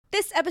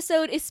This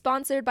episode is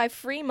sponsored by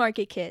Free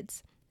Market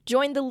Kids.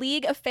 Join the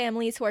league of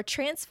families who are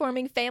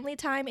transforming family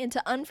time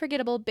into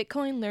unforgettable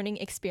Bitcoin learning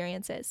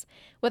experiences.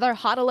 With our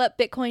HODL Up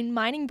Bitcoin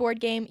mining board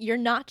game, you're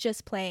not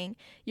just playing.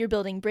 You're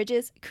building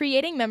bridges,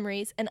 creating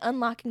memories, and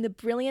unlocking the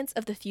brilliance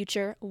of the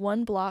future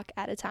one block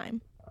at a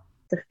time.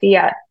 The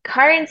fiat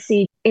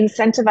currency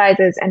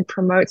incentivizes and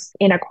promotes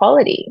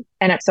inequality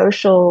and a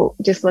social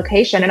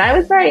dislocation. And I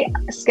was very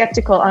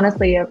skeptical,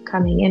 honestly, of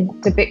coming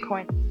into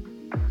Bitcoin.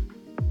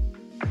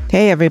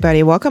 Hey,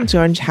 everybody. Welcome to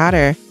Orange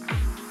Hatter.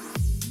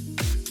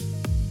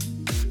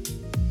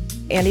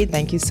 Andi,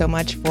 thank you so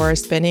much for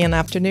spending an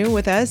afternoon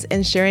with us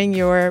and sharing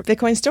your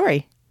Bitcoin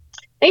story.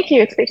 Thank you.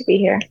 It's great to be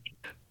here.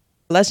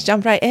 Let's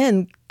jump right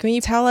in. Can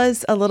you tell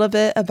us a little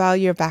bit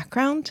about your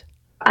background?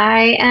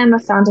 I am a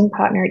founding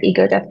partner at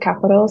Ego Death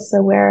Capital.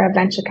 So we're a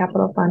venture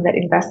capital fund that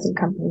invests in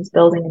companies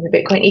building in the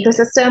Bitcoin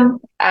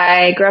ecosystem.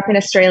 I grew up in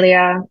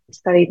Australia,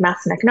 studied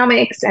maths and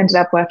economics, ended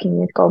up working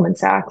with Goldman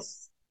Sachs,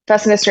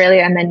 first in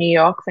Australia and then New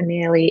York for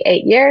nearly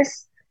 8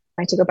 years.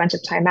 I took a bunch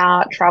of time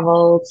out,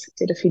 traveled,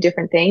 did a few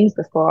different things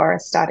before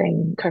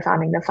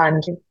co-founding the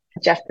fund with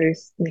Jeff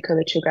Booth and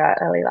Nicola Chuga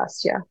early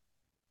last year.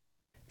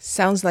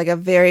 Sounds like a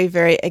very,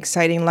 very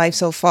exciting life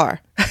so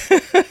far.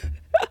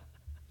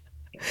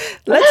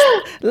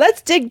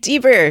 Let's dig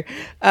deeper.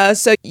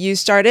 So you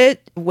started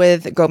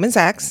with Goldman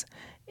Sachs,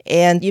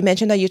 and you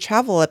mentioned that you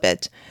travel a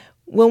bit.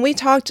 When we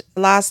talked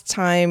last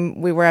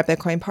time we were at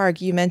Bitcoin Park,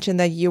 you mentioned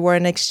that you were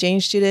an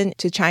exchange student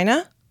to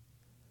China.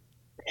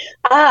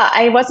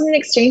 I wasn't an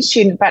exchange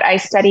student, but I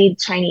studied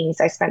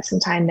Chinese. I spent some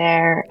time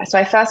there. So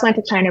I first went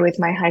to China with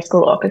my high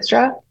school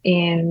orchestra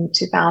in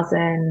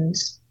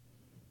 2005,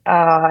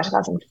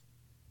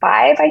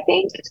 I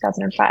think,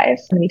 2005.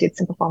 And we did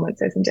some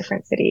performances in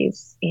different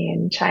cities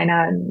in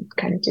China and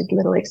kind of did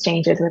little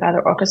exchanges with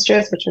other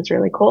orchestras, which was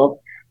really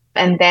cool.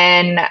 And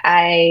then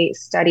I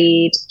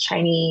studied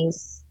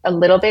Chinese a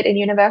little bit in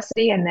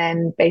university. And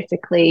then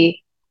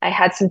basically I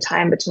had some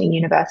time between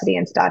university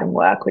and starting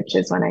work, which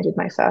is when I did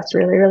my first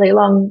really, really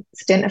long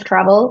stint of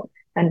travel.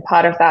 And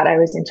part of that, I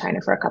was in China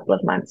for a couple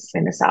of months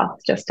in the South,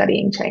 just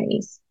studying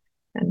Chinese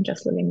and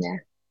just living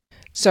there.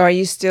 So are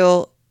you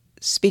still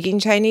speaking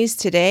Chinese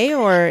today,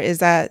 or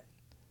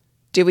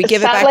do we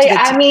give Sadly, it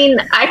back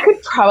to I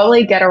could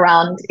probably get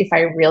around if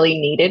I really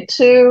needed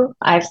to.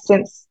 I've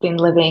since been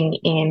living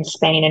in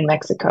Spain and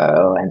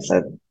Mexico, and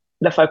so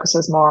the focus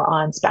was more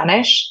on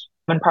Spanish.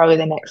 And probably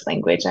the next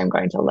language I'm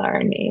going to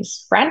learn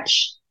is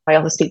French. I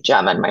also speak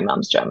German. My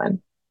mom's German.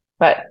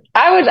 But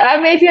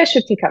maybe I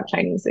should pick up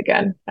Chinese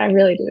again. I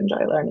really did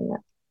enjoy learning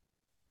it.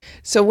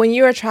 So when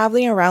you are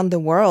traveling around the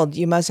world,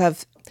 you must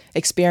have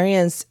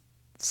experienced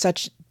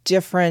such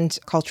different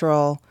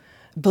cultural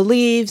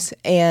beliefs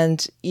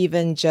and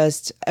even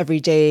just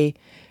everyday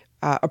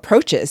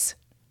approaches.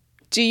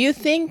 Do you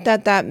think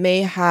that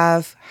may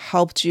have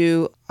helped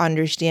you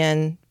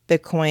understand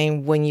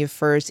Bitcoin when you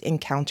first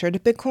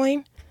encountered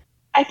Bitcoin?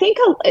 I think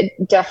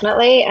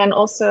definitely. And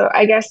also,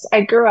 I guess I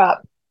grew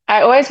up,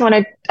 I always saw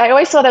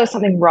there was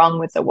something wrong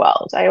with the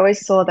world. I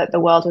always saw that the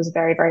world was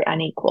very, very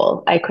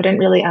unequal. I couldn't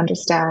really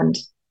understand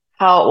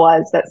how it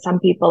was that some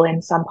people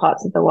in some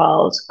parts of the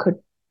world could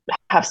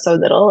have so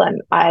little.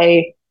 And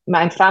my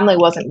family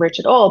wasn't rich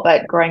at all,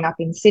 but growing up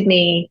in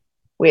Sydney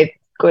with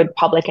good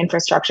public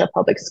infrastructure,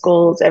 public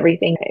schools,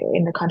 everything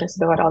in the context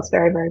of the world, I was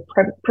very, very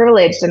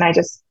privileged. And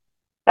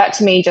that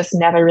to me just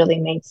never really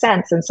made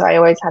sense. And so I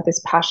always had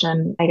this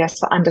passion, I guess,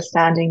 for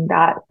understanding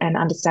that and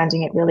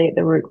understanding it really at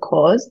the root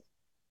cause.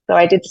 So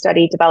I did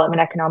study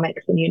development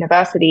economics in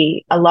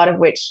university, a lot of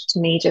which to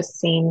me just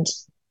seemed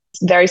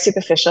very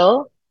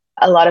superficial.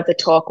 A lot of the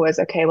talk was,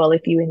 okay, well,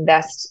 if you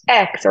invest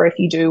X or if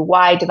you do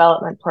Y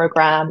development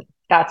program,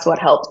 that's what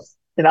helps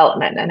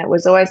development. And it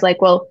was always like,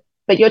 well,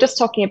 but you're just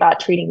talking about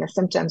treating the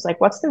symptoms.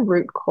 Like, what's the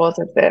root cause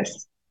of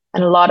this?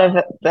 And a lot of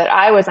it that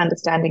I was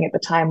understanding at the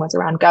time was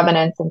around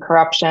governance and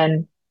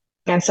corruption.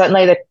 And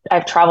certainly that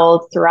I've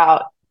traveled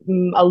throughout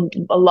a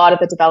lot of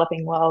the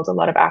developing world, a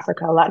lot of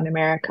Africa, Latin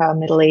America,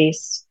 Middle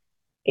East,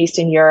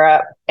 Eastern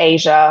Europe,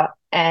 Asia.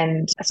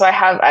 And so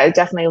I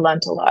definitely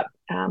learned a lot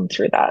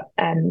through that.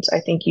 And I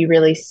think you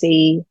really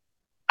see,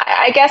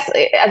 I guess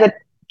as a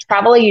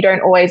traveler, you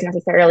don't always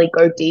necessarily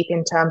go deep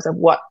in terms of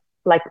what,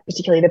 like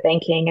particularly the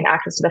banking and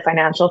access to the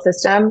financial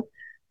system.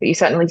 But you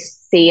certainly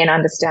see and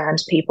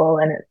understand people,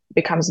 and it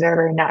becomes very,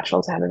 very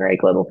natural to have a very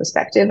global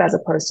perspective as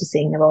opposed to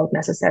seeing the world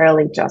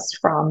necessarily just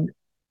from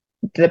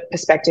the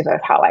perspective of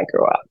how I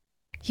grew up.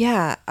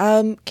 Yeah.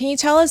 Can you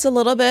tell us a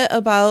little bit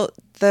about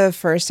the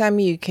first time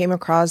you came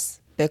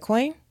across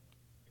Bitcoin?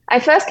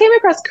 I first came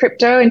across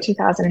crypto in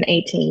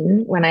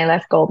 2018 when I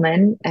left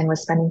Goldman and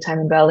was spending time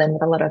in Berlin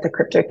with a lot of the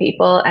crypto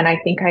people. And I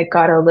think I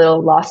got a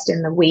little lost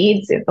in the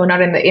weeds, or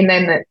not in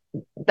the,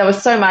 there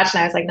was so much.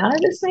 And I was like, none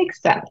of this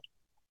makes sense.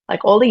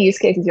 Like all the use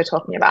cases you're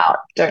talking about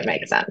don't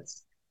make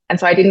sense. And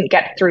so I didn't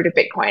get through to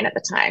Bitcoin at the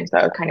time. So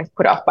I was kind of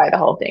put off by the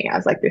whole thing. I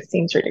was like, this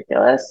seems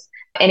ridiculous.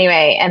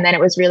 Anyway, and then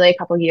it was really a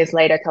couple of years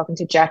later talking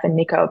to Jeff and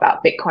Nico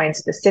about Bitcoin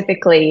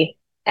specifically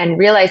and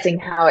realizing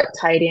how it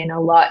tied in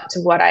a lot to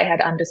what I had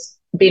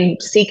been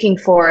seeking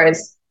for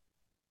is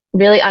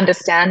really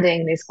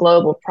understanding this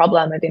global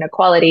problem of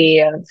inequality,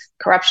 of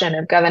corruption,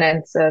 of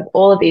governance, of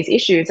all of these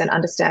issues, and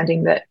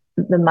understanding that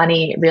the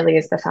money really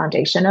is the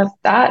foundation of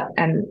that,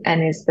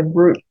 and is the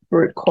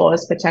root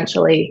cause,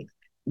 potentially,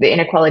 the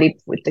inequality,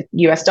 with the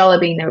US dollar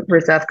being the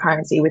reserve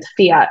currency with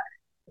fiat.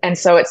 And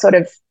so it's sort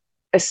of,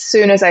 as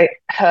soon as I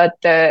heard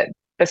the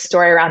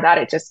story around that,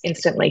 it just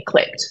instantly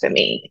clicked for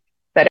me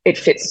that it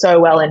fits so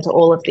well into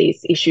all of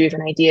these issues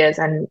and ideas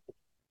and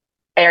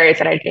areas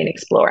that I'd been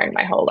exploring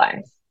my whole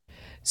life.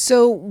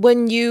 So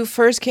when you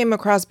first came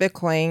across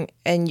Bitcoin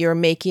and you're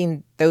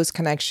making those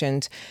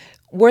connections,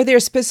 were there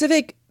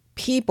specific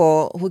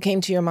people who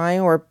came to your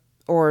mind,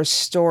 or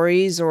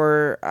stories,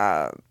 or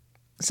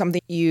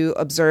something you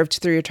observed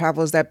through your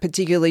travels that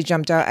particularly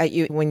jumped out at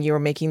you when you were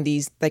making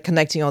these, like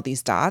connecting all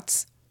these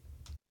dots?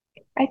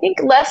 I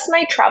think less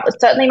my travels,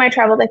 certainly my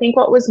travels. I think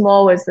what was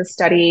more was the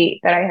study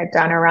that I had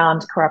done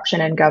around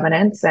corruption and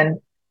governance, and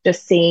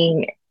just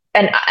seeing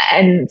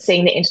and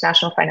seeing the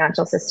international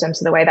financial system,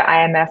 so the way that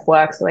IMF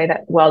works, the way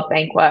that World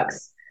Bank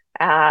works,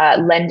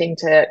 lending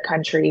to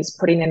countries,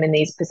 putting them in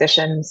these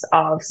positions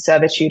of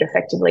servitude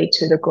effectively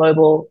to the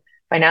global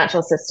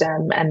financial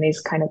system, and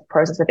this kind of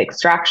process of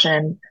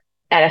extraction.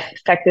 And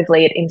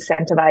effectively, it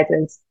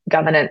incentivizes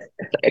governance,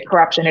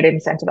 corruption, it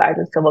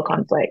incentivizes civil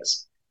conflict.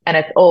 And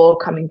it's all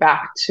coming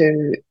back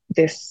to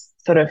this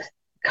sort of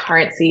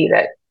currency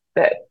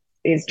that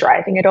is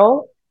driving it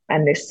all,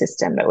 and this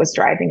system that was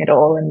driving it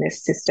all, and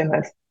this system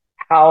of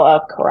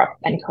power,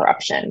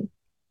 corruption.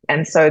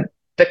 And so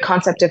the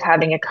concept of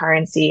having a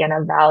currency and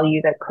a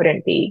value that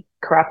couldn't be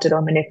corrupted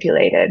or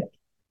manipulated,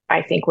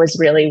 I think, was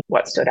really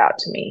what stood out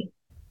to me.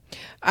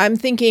 I'm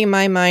thinking in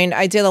my mind,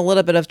 I did a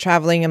little bit of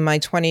traveling in my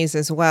 20s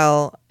as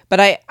well, but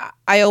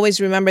I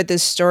always remember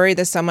this story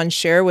that someone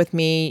shared with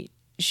me.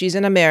 She's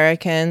an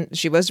American.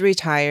 She was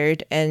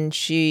retired and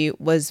she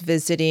was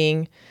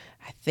visiting,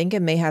 I think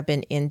it may have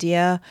been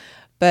India,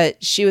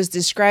 but she was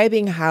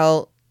describing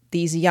how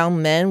these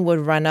young men would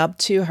run up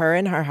to her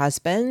and her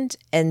husband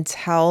and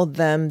tell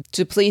them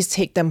to please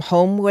take them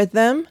home with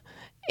them,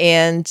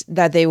 and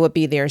that they would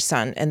be their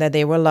son and that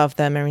they would love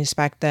them and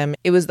respect them.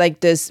 It was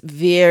like this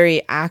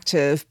very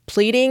active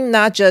pleading,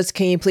 not just,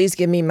 can you please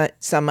give me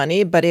some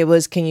money, but it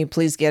was, can you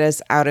please get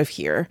us out of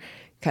here,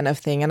 kind of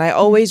thing. And I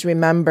always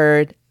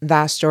remembered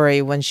that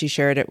story when she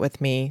shared it with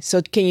me.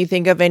 So can you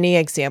think of any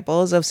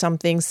examples of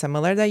something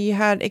similar that you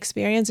had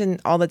experienced in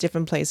all the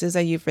different places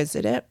that you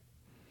visited?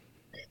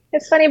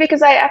 It's funny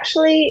because I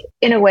actually,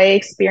 in a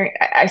way,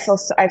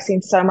 I've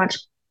seen so much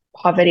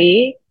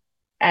poverty,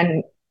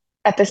 and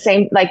at the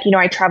same, like,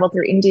 I traveled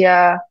through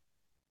India.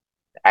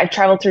 I've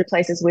traveled through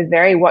places with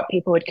what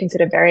people would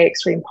consider very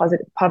extreme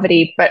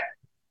poverty, but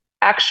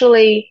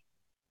actually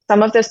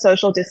some of the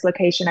social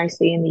dislocation I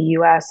see in the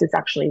US is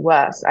actually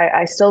worse.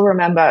 I still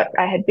remember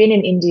I had been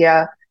in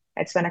India.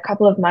 I'd spent a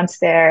couple of months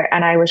there,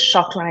 and I was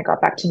shocked when I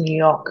got back to New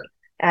York,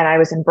 and I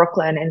was in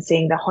Brooklyn and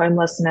seeing the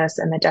homelessness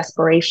and the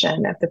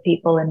desperation of the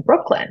people in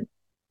Brooklyn.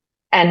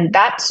 And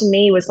that to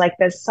me was like,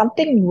 there's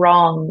something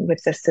wrong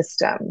with the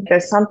system.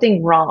 There's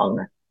something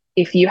wrong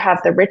if you have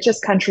the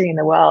richest country in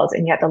the world,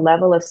 and yet the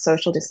level of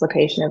social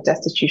dislocation, of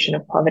destitution,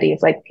 of poverty,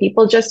 is like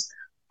people just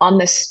on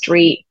the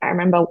street. I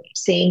remember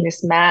seeing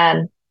this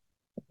man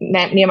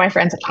near my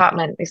friend's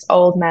apartment, this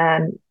old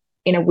man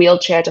in a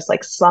wheelchair, just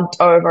like slumped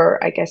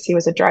over. I guess he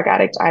was a drug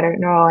addict. I don't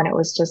know. And it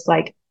was just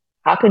like,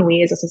 how can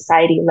we as a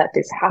society let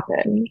this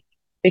happen?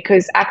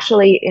 Because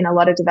actually, in a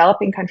lot of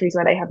developing countries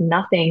where they have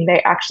nothing,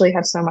 they actually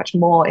have so much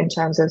more in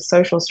terms of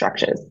social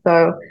structures.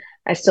 So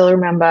I still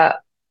remember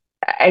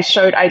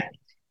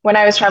when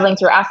I was traveling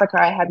through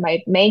Africa, I had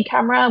my main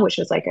camera, which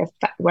was like a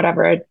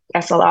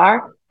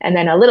SLR, and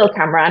then a little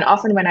camera. And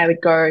often when I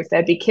would go, if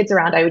there'd be kids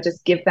around, I would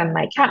just give them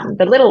my camera,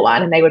 the little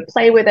one, and they would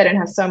play with it and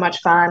have so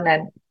much fun.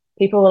 And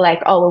people were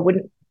like, oh, well,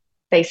 wouldn't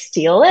they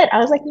steal it? I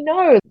was like,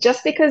 no,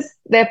 just because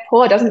they're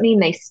poor doesn't mean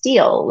they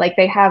steal. Like,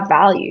 they have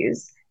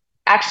values.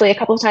 Actually, a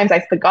couple of times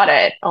I forgot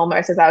it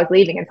almost as I was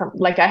leaving. And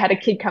like, I had a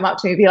kid come up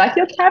to me and be like,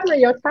 your camera,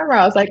 your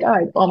camera. I was like, oh,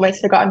 I'd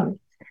almost forgotten.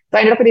 So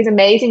I ended up with these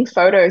amazing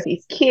photos,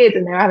 these kids,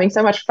 and they were having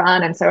so much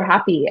fun and so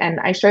happy. And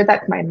I showed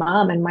that to my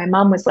mom, and my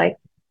mom was like,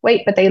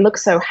 wait, but they look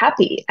so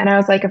happy. And I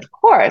was like, of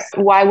course.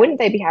 Why wouldn't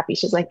they be happy?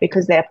 She's like,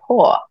 because they're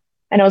poor.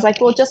 And I was like,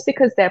 well, just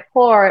because they're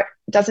poor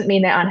doesn't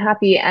mean they're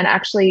unhappy. And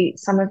actually,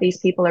 some of these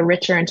people are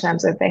richer in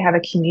terms of they have a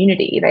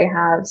community, they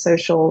have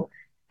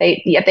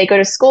they go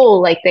to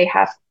school, like they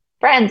have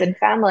friends and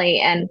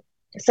family. And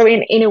so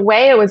in a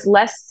way, it was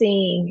less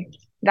seeing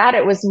that.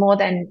 It was more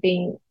than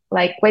being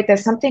like, wait,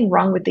 there's something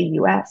wrong with the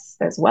US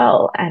as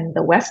well, and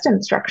the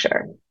Western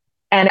structure.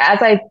 And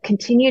as I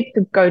continued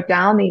to go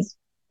down these,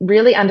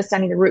 really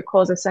understanding the root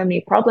cause of so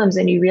many problems,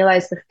 and you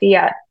realize the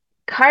fiat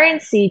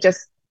currency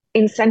just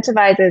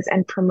incentivizes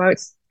and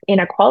promotes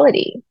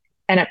inequality,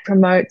 and it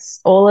promotes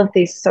all of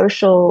this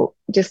social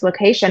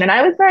dislocation. And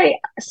I was very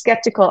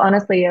skeptical,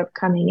 honestly, of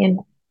coming in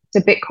to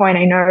Bitcoin.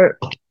 I know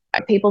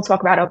people talk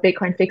about, oh,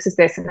 Bitcoin fixes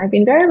this, and I've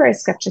been very, very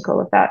skeptical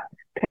of that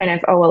kind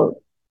of, oh, well,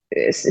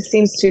 it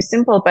seems too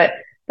simple. But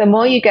the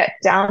more you get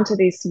down to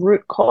this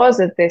root cause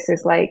of this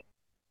is like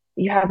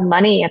you have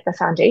money at the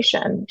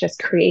foundation, just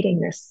creating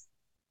this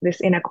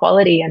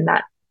inequality, and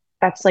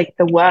that's like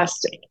the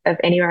worst of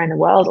anywhere in the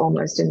world,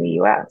 almost in the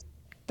US.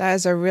 That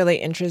is a really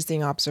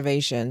interesting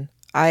observation.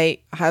 I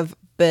have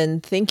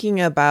been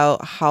thinking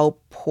about how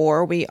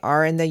poor we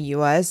are in the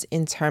US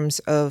in terms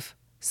of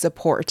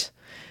support.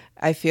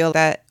 I feel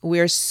that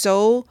we're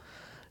so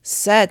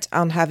set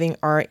on having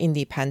our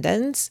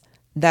independence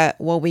that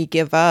what we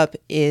give up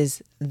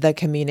is the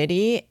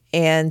community.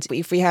 And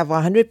if we have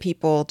 100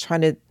 people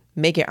trying to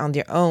make it on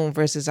their own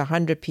versus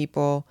 100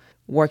 people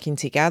working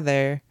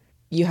together,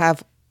 you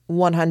have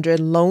 100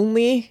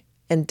 lonely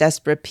and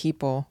desperate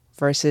people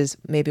versus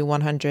maybe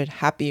 100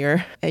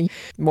 happier and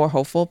more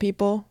hopeful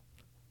people.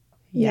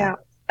 Yeah.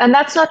 And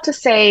that's not to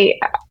say,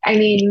 I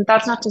mean,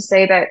 that's not to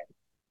say that,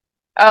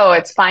 oh,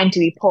 it's fine to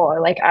be poor.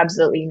 Like,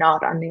 absolutely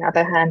not. On the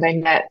other hand, I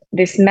met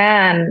this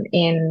man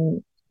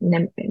in,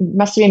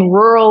 must have been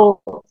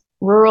rural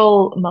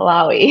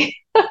Malawi,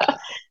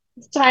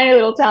 this tiny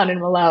little town in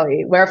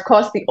Malawi, where of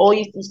course all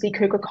you see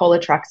Coca-Cola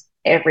trucks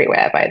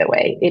everywhere, by the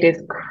way. It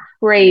is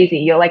crazy.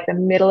 You're like the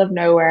middle of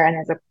nowhere and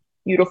there's a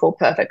beautiful,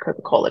 perfect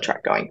Coca-Cola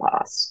truck going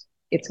past.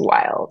 It's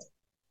wild.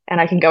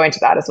 And I can go into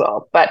that as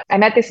well. But I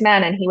met this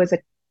man and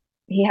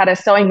he had a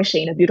sewing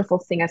machine, a beautiful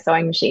Singer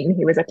sewing machine.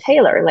 He was a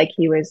tailor, like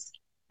he was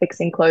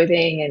fixing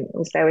clothing and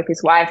was there with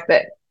his wife,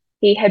 but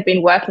he had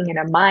been working in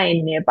a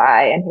mine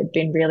nearby and had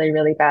been really,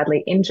 really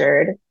badly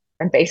injured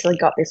and basically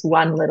got this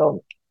one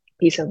little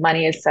piece of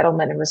money as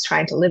settlement and was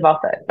trying to live off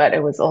it, but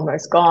it was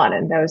almost gone.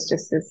 And there was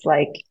just this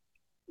like,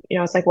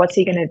 it's like, what's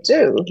he going to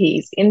do?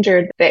 He's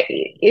injured. There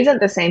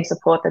isn't the same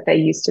support that there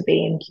used to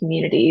be in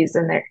communities.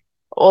 And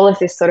all of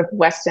this sort of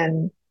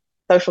Western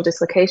social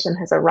dislocation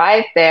has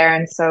arrived there.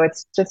 And so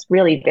it's just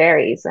really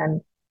varies.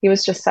 And he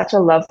was just such a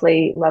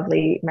lovely,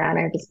 lovely man.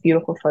 I have this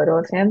beautiful photo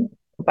of him.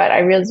 But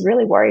I was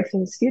really worried for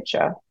his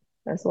future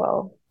as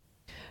well.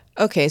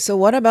 Okay, so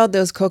what about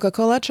those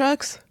Coca-Cola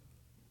trucks?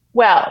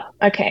 Well,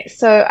 okay.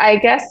 So I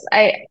guess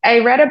I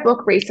read a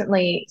book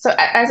recently. So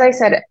as I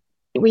said,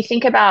 we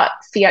think about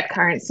fiat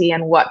currency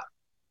and what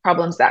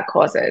problems that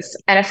causes.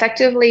 And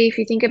effectively, if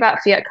you think about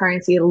fiat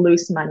currency,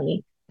 loose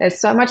money, there's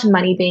so much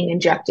money being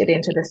injected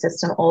into the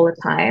system all the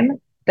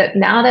time that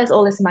now there's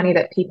all this money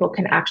that people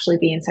can actually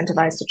be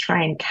incentivized to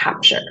try and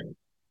capture.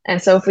 And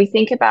so if we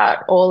think about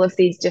all of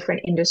these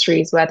different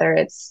industries, whether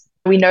it's,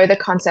 we know the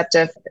concept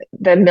of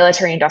the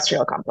military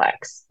industrial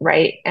complex,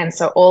 right? And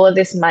so all of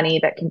this money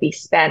that can be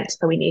spent,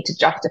 so we need to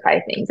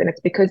justify things. And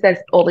it's because there's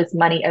all this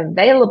money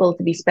available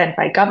to be spent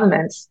by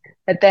governments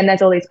that then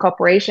there's all these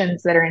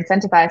corporations that are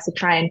incentivized to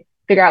try and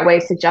figure out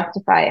ways to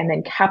justify and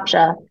then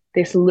capture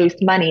this loose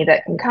money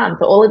that can come.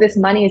 So all of this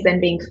money is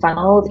then being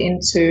funneled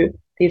into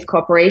these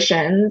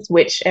corporations,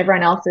 which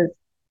everyone else's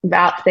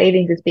about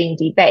savings is being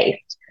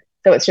debased.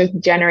 So it's just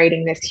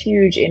generating this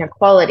huge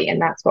inequality.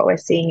 And that's what we're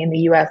seeing in the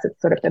US.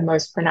 It's sort of the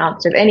most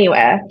pronounced of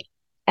anywhere.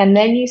 And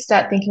then you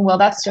start thinking, well,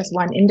 that's just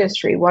one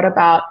industry. What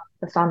about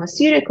the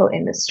pharmaceutical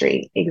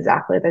industry?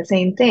 Exactly the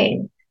same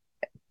thing.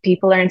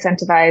 People are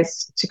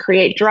incentivized to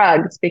create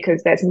drugs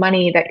because there's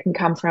money that can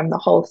come from the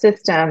whole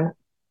system.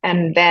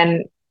 And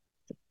then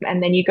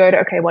you go to,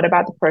 okay, what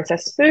about the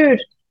processed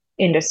food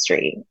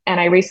industry? And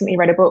I recently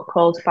read a book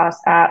called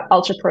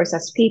Ultra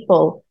Processed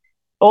People,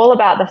 all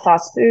about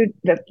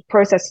the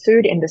processed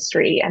food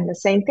industry. And the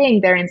same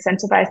thing, they're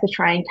incentivized to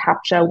try and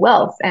capture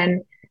wealth.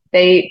 And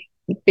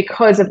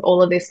because of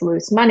all of this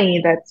loose money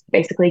that's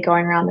basically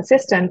going around the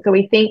system. So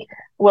we think,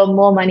 well,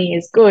 more money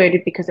is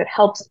good because it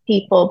helps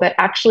people, but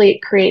actually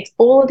it creates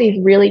all of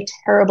these really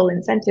terrible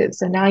incentives.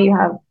 So now you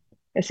have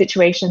a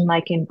situation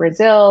like in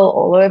Brazil,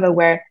 all over,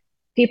 where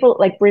people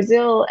like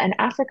Brazil and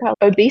Africa,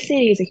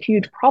 obesity is a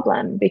huge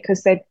problem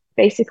because they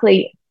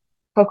basically,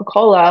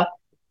 Coca-Cola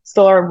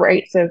saw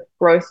rates of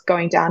growth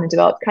going down in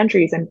developed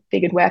countries and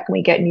figured, where can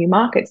we get new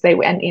markets? They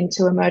went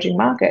into emerging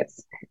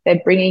markets.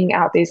 They're bringing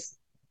out this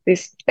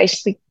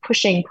basically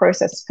pushing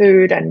processed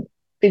food and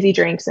fizzy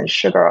drinks and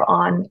sugar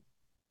on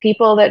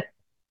people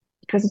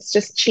because it's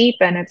just cheap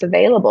and it's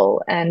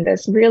available. And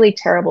there's really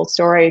terrible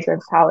stories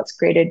of how it's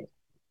created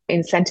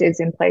incentives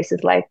in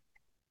places like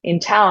in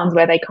towns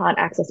where they can't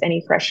access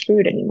any fresh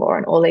food anymore.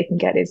 And all they can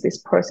get is this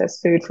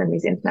processed food from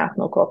these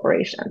international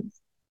corporations.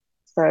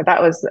 So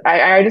that was,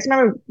 I just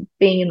remember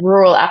being in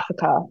rural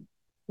Africa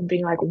and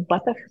being like,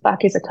 what the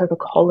fuck is a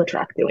Coca-Cola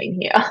truck doing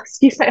here?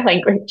 Excuse my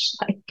language.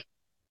 Like,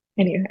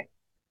 anyway.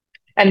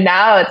 And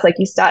now it's like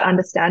you start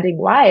understanding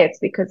why. It's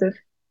because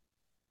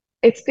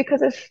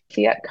of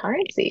fiat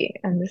currency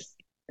and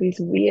these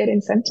weird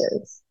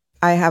incentives.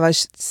 I have a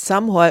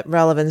somewhat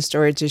relevant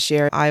story to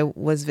share. I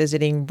was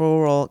visiting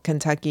rural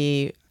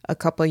Kentucky a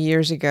couple of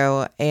years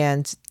ago,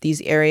 and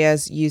these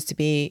areas used to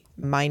be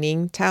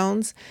mining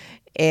towns.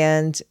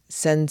 And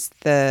since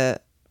the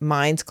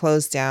mines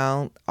closed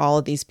down, all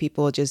of these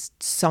people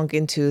just sunk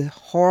into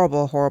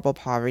horrible, horrible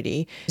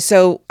poverty.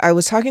 So I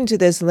was talking to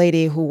this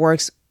lady who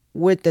works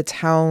with the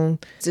town,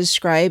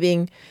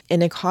 describing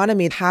an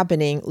economy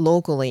happening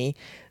locally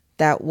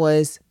that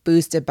was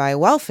boosted by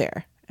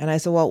welfare. And I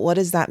said, well, what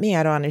does that mean?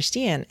 I don't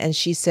understand. And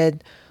she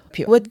said,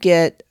 people would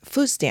get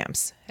food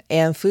stamps.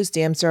 And food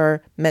stamps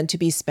are meant to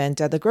be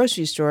spent at the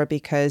grocery store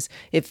because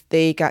if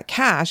they got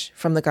cash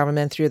from the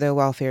government through the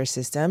welfare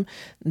system,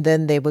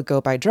 then they would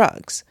go buy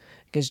drugs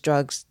because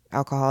drugs,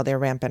 alcohol, they're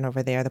rampant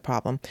over there, the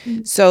problem.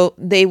 So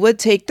they would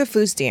take the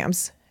food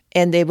stamps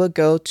and they would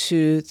go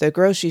to the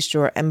grocery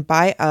store and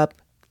buy up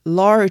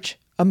large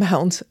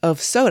amounts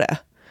of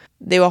soda.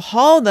 They will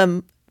haul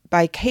them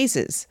by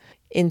cases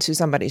into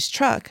somebody's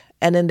truck,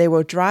 and then they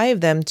will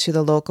drive them to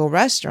the local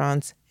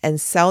restaurants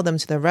and sell them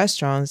to the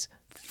restaurants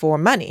for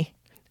money.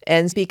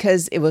 And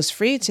because it was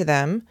free to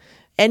them,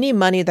 any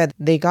money that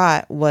they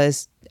got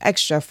was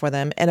extra for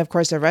them. And of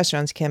course, the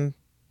restaurants can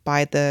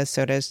buy the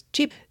sodas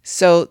cheap.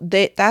 So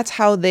that's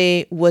how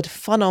they would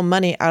funnel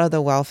money out of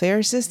the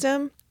welfare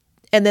system.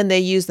 And then they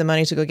use the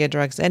money to go get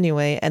drugs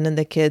anyway. And then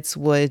the kids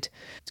would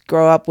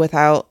grow up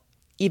without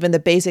even the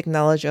basic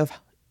knowledge of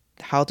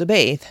how to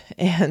bathe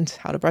and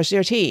how to brush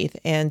their teeth.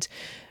 And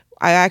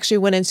I actually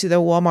went into the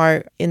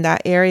Walmart in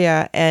that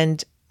area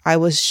and I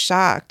was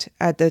shocked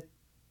at the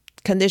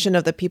condition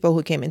of the people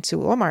who came into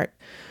Walmart.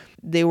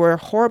 They were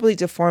horribly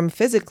deformed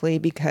physically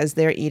because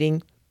they're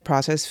eating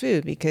processed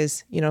food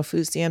because,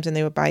 food stamps, and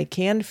they would buy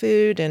canned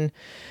food and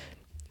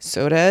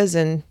sodas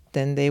and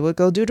then they would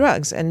go do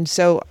drugs. And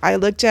so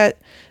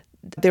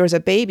there was a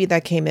baby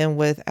that came in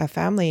with a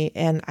family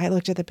and I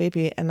looked at the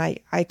baby and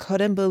I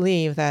couldn't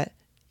believe that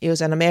it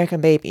was an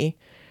American baby.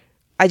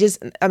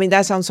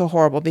 That sounds so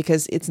horrible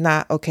because it's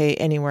not okay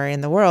anywhere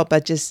in the world,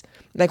 but just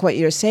like what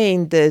you're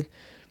saying, the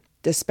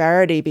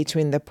disparity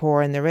between the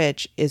poor and the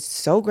rich is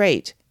so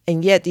great.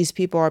 And yet these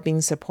people are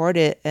being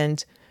supported.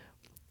 And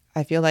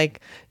I feel like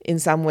in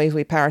some ways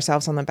we pat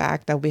ourselves on the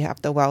back that we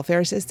have the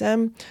welfare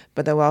system,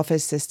 but the welfare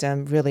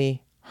system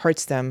really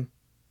hurts them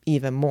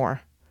even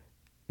more.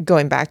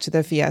 Going back to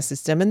the fiat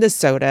system and the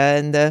soda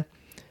and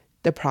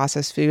the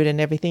processed food and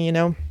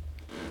everything.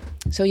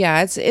 So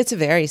yeah, it's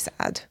very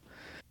sad.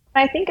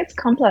 I think it's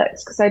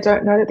complex because I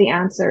don't know that the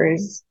answer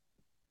is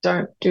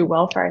don't do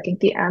welfare. I think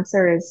the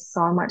answer is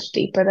so much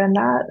deeper than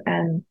that.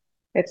 And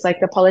it's like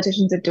the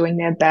politicians are doing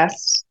their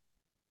best.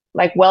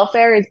 Like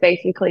welfare is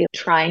basically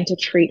trying to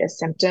treat a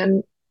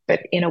symptom,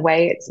 but in a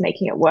way it's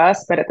making it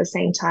worse. But at the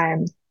same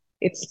time,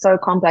 it's so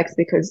complex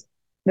because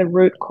the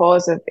root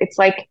cause it's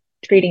like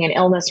treating an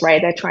illness,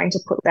 right? They're trying to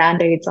put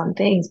band-aids on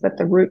things, but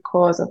the root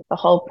cause of the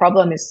whole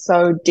problem is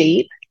so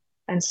deep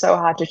and so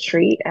hard to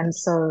treat. And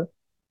so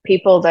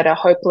people that are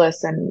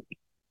hopeless and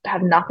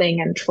have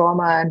nothing and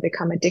trauma and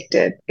become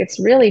addicted, it's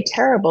really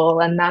terrible.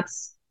 And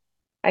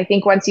I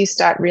think once you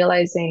start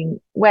realizing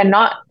we're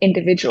not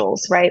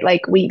individuals, right?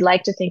 Like we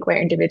like to think we're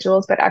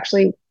individuals, but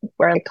actually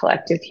we're a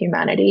collective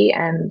humanity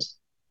and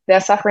their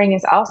suffering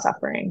is our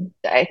suffering.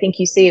 I think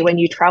you see it when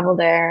you travel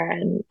there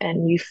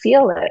and you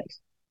feel it.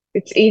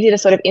 It's easy to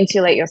sort of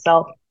insulate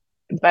yourself,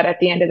 but at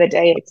the end of the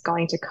day, it's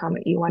going to come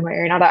at you one way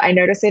or another. I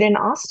notice it in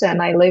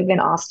Austin. I live in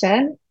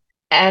Austin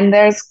and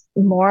there's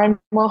more and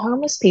more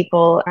homeless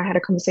people. I had a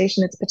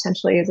conversation, it's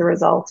potentially as a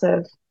result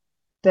of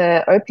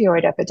the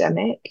opioid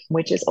epidemic,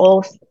 which is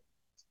all,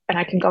 and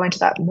I can go into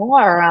that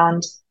more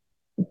around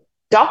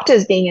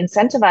doctors being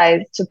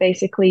incentivized to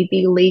basically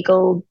be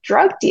legal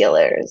drug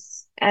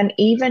dealers. And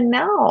even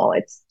now,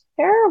 it's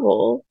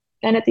terrible.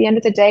 And at the end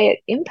of the day, it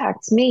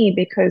impacts me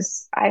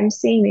because I'm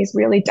seeing these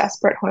really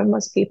desperate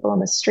homeless people on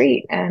the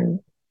street. And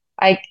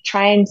I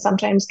try and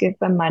sometimes give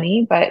them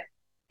money, but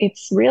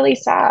it's really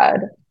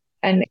sad.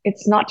 And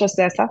it's not just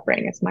their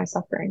suffering, it's my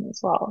suffering as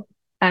well.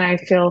 And I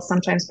feel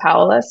sometimes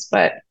powerless,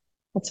 but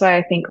that's why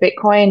I think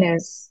Bitcoin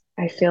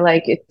I feel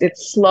like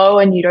it's slow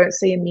and you don't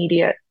see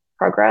immediate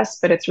progress,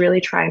 but it's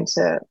really trying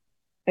to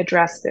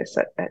address this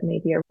at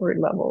maybe a root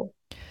level.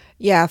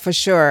 Yeah, for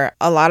sure.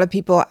 A lot of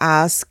people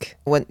ask,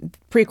 when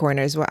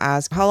pre-coiners will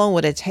ask, how long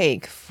would it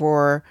take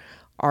for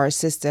our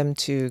system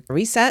to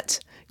reset?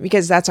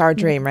 Because that's our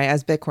dream, right?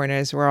 As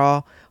Bitcoiners, we're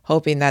all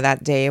hoping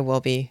that day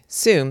will be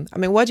soon. I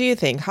mean, what do you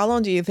think? How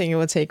long do you think it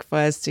will take for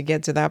us to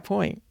get to that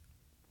point?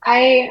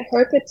 I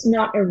hope it's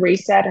not a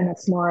reset and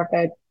it's more of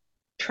a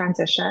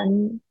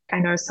transition. I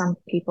know some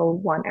people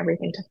want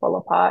everything to fall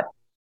apart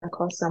and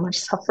cause so much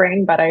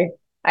suffering, but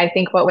I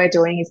think what we're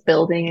doing is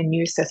building a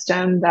new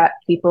system that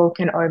people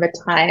can over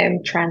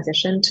time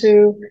transition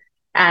to,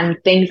 and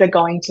things are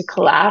going to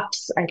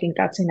collapse. I think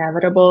that's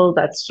inevitable.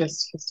 That's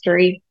just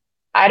history.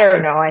 I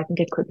don't know. I think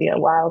it could be a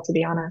while, to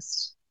be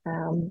honest.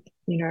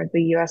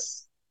 The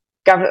US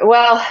government,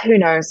 well, who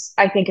knows?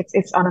 I think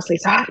it's honestly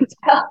so hard to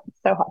tell. It's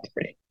so hard to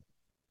predict.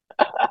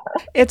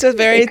 It's a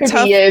very It could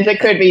tough. be years, it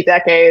could be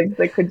decades,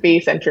 it could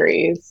be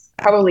centuries.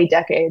 Probably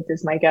decades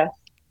is my guess.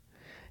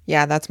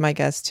 Yeah, that's my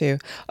guess too.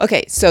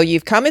 Okay, so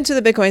you've come into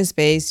the Bitcoin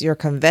space. You're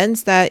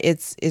convinced that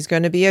it's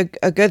going to be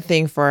a good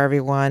thing for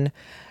everyone.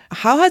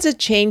 How has it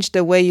changed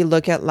the way you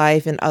look at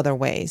life in other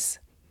ways?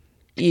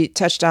 You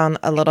touched on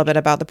a little bit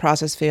about the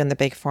processed food and the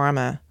big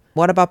pharma.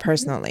 What about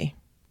personally?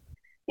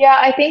 Yeah,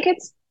 I think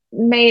it's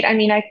made,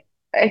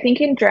 I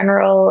think in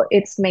general,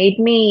 it's made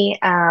me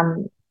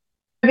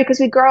because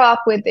we grow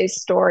up with these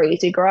stories,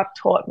 we grow up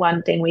taught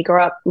one thing, we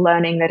grow up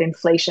learning that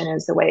inflation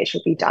is the way it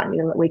should be done.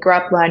 We grow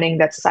up learning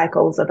that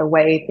cycles are the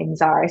way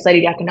things are. I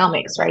studied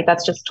economics, right?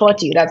 That's just taught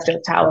to you. That's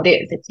just how it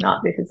is. It's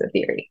not, this is a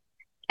theory.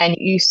 And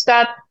you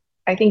start,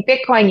 I think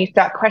Bitcoin, you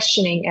start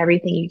questioning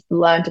everything you've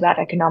learned about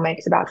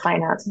economics, about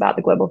finance, about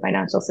the global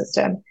financial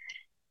system.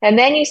 And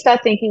then you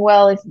start thinking,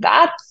 well, if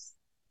that's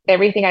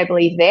everything I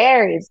believe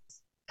there is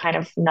kind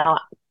of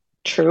not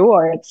true,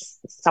 or it's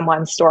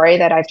someone's story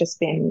that I've just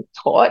been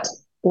taught,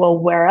 well,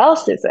 where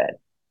else is it?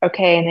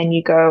 Okay. And then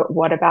you go,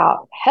 what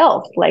about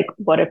health? Like,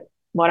 what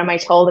am I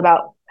told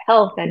about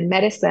health and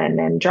medicine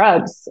and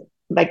drugs,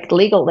 like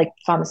legal, like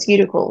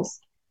pharmaceuticals?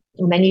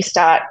 And then you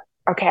start,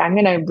 okay, I'm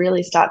going to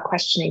really start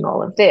questioning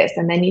all of this.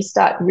 And then you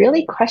start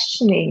really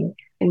questioning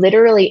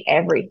literally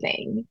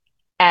everything.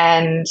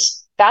 And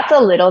that's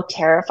a little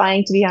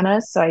terrifying, to be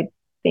honest. So I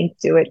think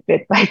do it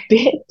bit by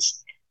bit.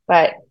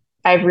 But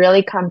I've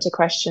really come to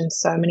question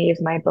so many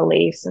of my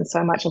beliefs and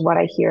so much of what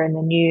I hear in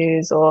the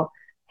news or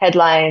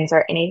headlines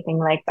or anything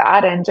like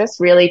that. And just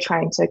really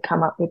trying to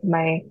come up with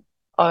my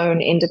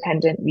own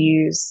independent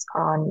views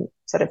on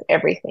sort of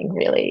everything,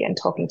 really, and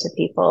talking to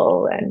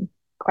people and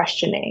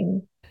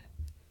questioning.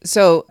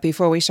 So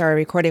before we started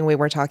recording, we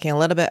were talking a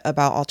little bit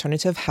about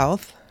alternative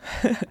health.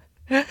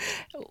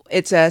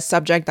 It's a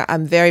subject that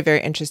I'm very,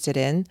 very interested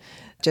in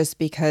just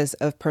because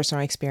of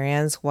personal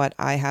experience, what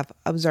I have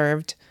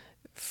observed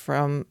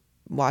from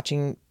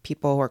watching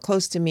people who are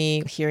close to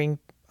me, hearing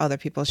other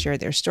people share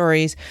their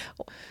stories.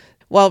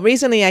 Well,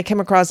 recently I came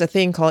across a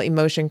thing called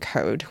emotion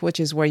code, which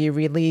is where you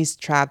release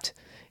trapped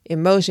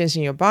emotions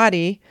in your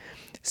body.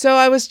 So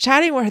I was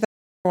chatting with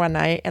her one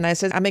night and I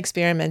said, I'm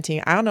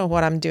experimenting. I don't know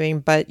what I'm doing,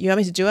 but you want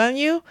me to do it on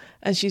you?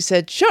 And she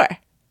said, sure.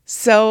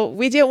 So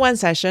we did one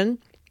session.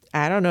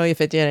 I don't know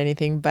if it did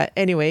anything, but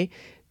anyway,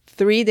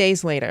 3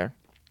 days later,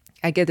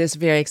 I get this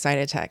very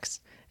excited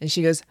text. And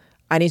she goes,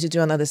 I need to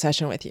do another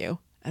session with you.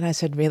 And I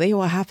said, really?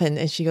 What happened?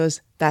 And she goes,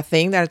 that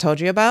thing that I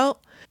told you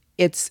about,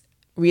 it's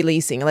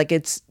releasing, like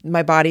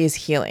my body is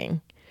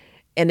healing.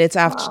 And it's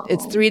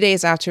 3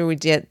 days after we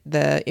did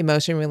the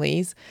emotion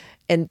release.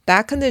 And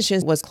that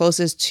condition was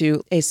closest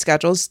to a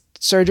scheduled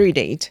surgery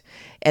date.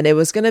 And it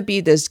was going to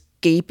be this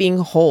gaping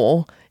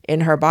hole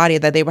in her body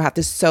that they would have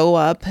to sew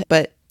up.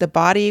 But the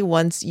body,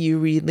 once you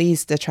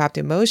release the trapped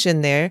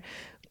emotion there,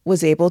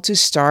 was able to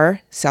start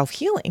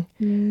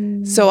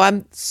self-healing. So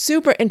I'm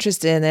super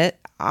interested in it.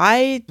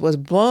 I was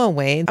blown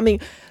away. I mean,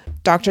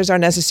 doctors are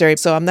necessary.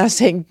 So I'm not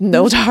saying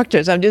no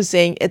doctors. I'm just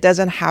saying it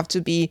doesn't have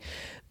to be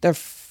the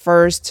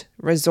first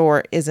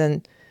resort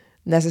isn't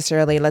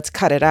necessarily let's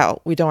cut it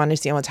out. We don't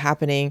understand what's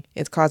happening.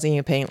 It's causing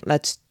you pain.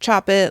 Let's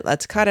chop it.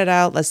 Let's cut it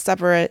out. Let's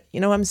separate.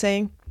 You know what I'm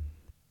saying?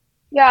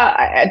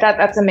 Yeah,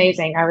 that's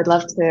amazing. I would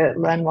love to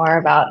learn more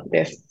about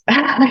this.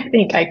 I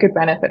think I could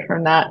benefit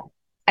from that.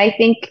 I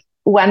think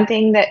one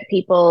thing that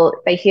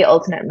they hear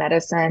alternate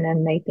medicine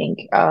and they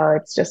think, oh,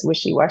 it's just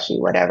wishy-washy,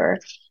 whatever.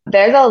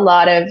 There's a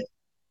lot of,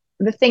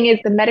 the thing is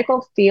the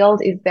medical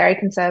field is very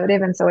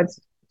conservative. And so it's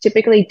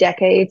typically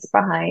decades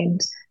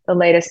behind the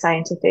latest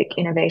scientific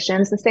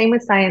innovations. The same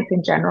with science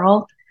in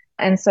general.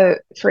 And so,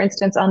 for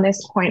instance, on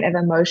this point of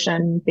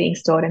emotion being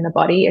stored in the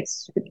body,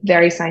 it's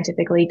very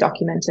scientifically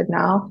documented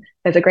now.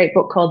 There's a great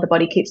book called The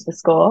Body Keeps the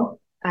Score.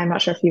 I'm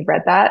not sure if you've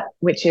read that,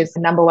 which is the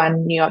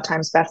 #1 New York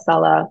Times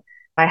bestseller.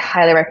 I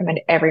highly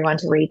recommend everyone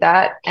to read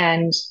that.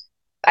 And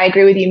I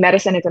agree with you.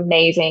 Medicine is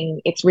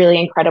amazing. It's really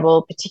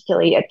incredible,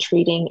 particularly at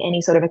treating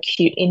any sort of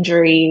acute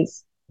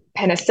injuries,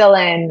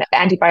 penicillin,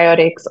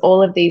 antibiotics,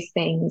 all of these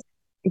things.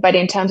 But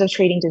in terms of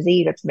treating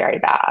disease, it's very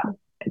bad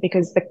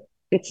because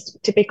it's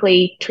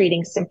typically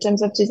treating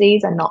symptoms of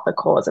disease and not the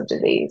cause of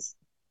disease.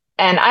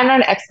 And I'm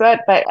not an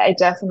expert, but I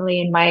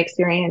definitely, in my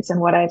experience and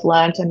what I've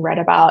learned and read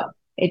about,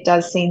 it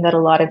does seem that a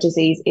lot of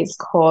disease is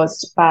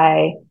caused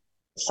by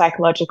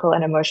psychological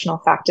and emotional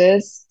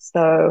factors.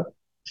 So,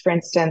 for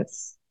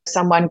instance,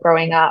 someone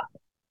growing up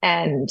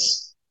and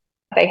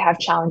they have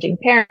challenging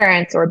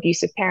parents or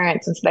abusive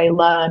parents, and so they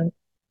learn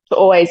to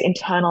always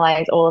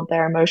internalize all of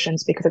their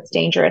emotions because it's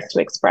dangerous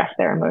to express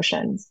their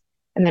emotions.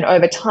 And then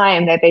over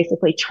time, they're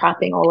basically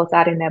trapping all of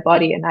that in their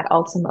body. And that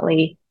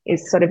ultimately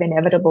is sort of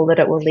inevitable that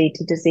it will lead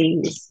to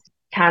disease,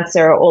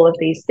 cancer, all of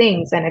these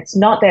things. And it's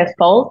not their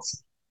fault.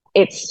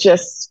 It's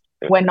just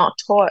we're not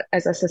taught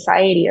as a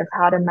society of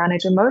how to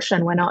manage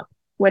emotion.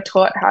 We're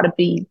taught how to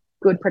be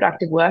good,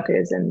 productive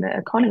workers in the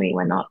economy.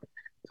 We're not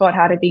taught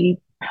how to be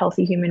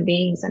healthy human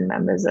beings and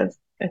members of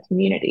a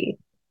community.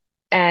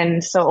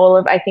 And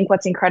so I think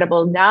what's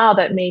incredible now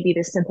that maybe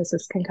this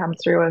synthesis can come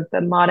through of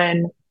the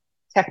modern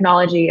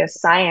technology of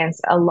science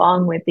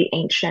along with the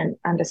ancient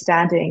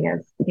understanding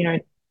of,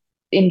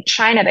 in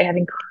China, they have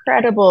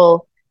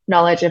incredible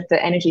knowledge of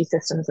the energy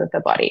systems of the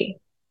body,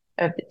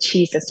 of the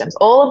chi systems,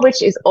 all of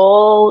which is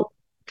all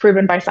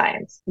proven by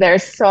science.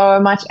 There's so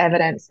much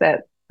evidence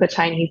that the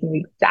Chinese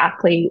knew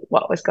exactly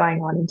what was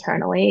going on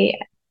internally,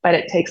 but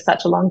it takes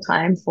such a long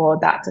time for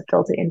that to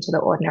filter into the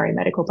ordinary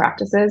medical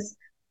practices.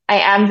 I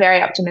am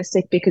very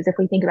optimistic because if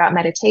we think about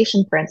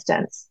meditation, for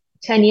instance,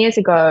 10 years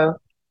ago,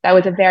 that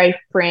was a very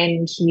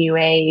fringe, new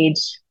age,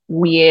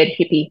 weird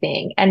hippie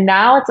thing. And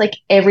now it's like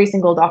every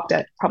single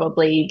doctor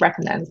probably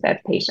recommends their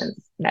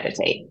patients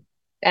meditate.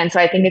 And so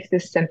I think it's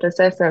this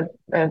synthesis of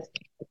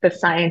the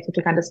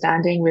scientific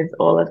understanding with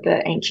all of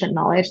the ancient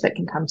knowledge that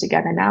can come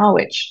together now,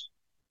 which,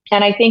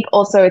 and I think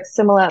also it's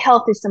similar,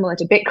 health is similar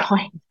to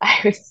Bitcoin.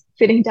 I was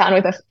sitting down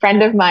with a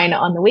friend of mine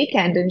on the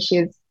weekend, and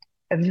she's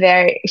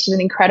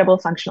an incredible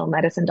functional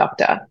medicine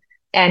doctor.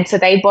 And so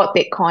they bought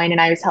Bitcoin,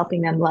 and I was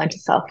helping them learn to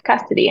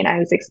self-custody. And I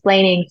was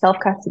explaining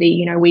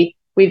self-custody,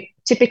 we've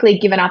typically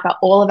given up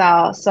all of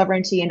our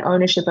sovereignty and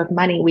ownership of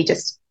money. We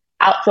just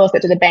outsource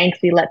it to the banks.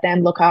 We let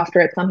them look after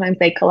it. Sometimes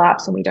they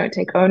collapse and we don't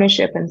take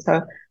ownership. And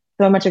so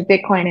much of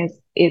Bitcoin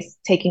is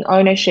taking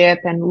ownership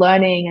and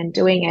learning and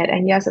doing it.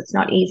 And yes, it's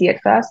not easy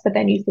at first, but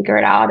then you figure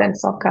it out and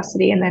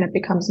self-custody, and then it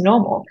becomes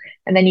normal.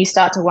 And then you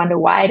start to wonder,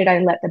 why did I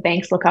let the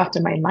banks look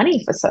after my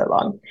money for so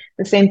long?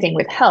 The same thing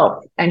with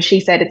health. And she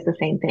said it's the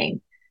same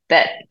thing,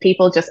 that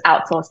people just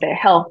outsource their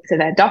health to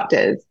their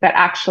doctors, but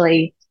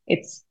actually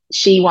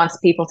she wants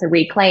people to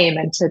reclaim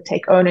and to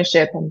take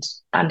ownership and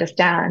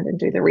understand and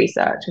do the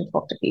research and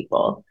talk to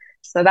people.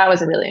 So that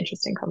was a really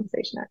interesting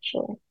conversation,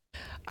 actually.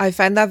 I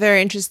find that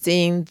very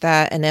interesting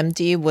that an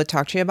MD would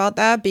talk to you about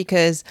that,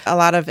 because a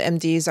lot of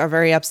MDs are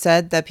very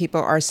upset that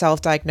people are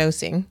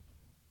self-diagnosing.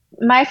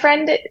 My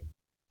friend,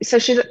 so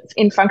she's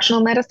in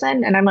functional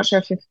medicine, and I'm not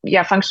sure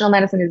if functional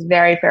medicine is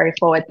very, very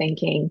forward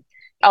thinking.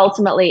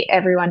 Ultimately,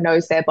 everyone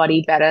knows their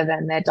body better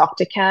than their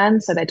doctor can.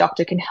 So their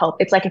doctor can help.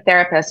 It's like a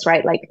therapist,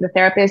 right? Like the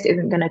therapist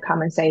isn't going to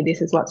come and say,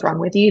 this is what's wrong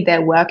with you.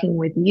 They're working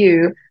with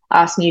you,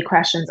 asking you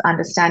questions,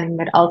 understanding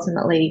that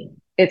ultimately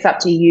it's up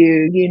to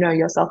you. You know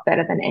yourself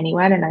better than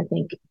anyone. And I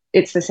think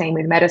it's the same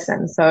with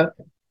medicine. So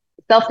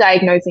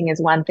self-diagnosing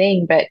is one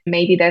thing, but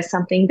maybe there's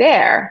something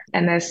there.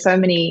 And there's so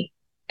many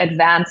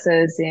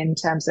advances in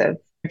terms of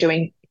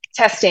doing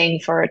testing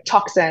for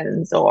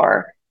toxins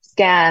or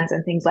scans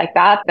and things like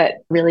that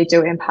really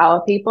do empower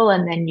people.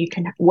 And then you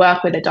can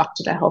work with a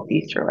doctor to help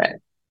you through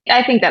it.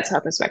 I think that's her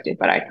perspective,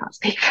 but I can't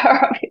speak for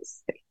her,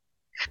 obviously.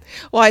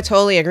 Well, I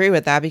totally agree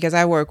with that, because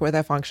I work with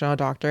a functional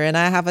doctor, and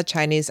I have a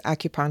Chinese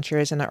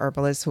acupuncturist and an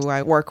herbalist who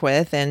I work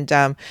with. And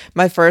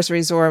my first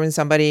resort when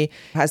somebody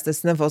has the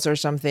sniffles or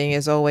something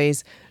is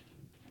always,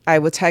 I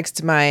would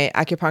text my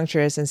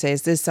acupuncturist and say,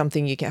 is this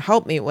something you can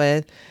help me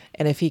with?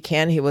 And if he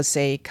can, he will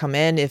say, come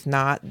in. If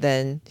not,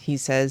 then he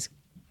says,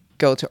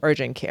 go to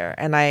urgent care.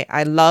 And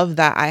I love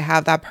that I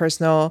have that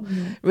personal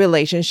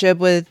relationship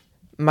with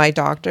my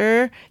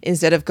doctor,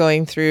 instead of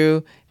going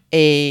through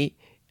a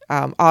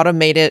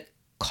automated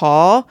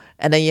call,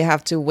 and then you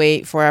have to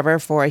wait forever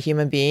for a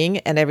human being,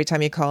 and every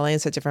time you call in,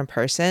 it's a different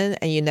person,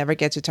 and you never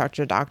get to talk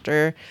to your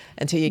doctor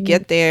until you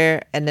get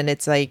there, and then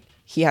it's like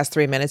he has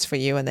 3 minutes for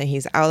you, and then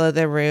he's out of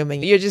the room,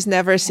 and you're just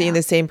never seeing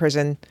the same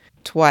person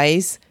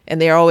twice,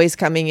 and they're always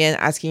coming in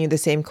asking you the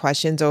same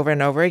questions over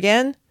and over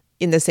again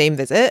in the same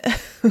visit.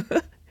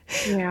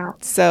 Yeah.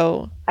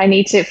 So I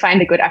need to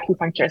find a good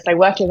acupuncturist. I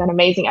worked with an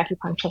amazing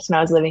acupuncturist when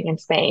I was living in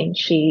Spain.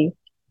 She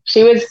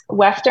was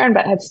Western,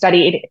 but had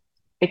studied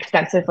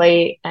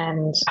extensively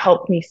and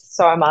helped me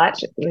so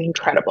much. It was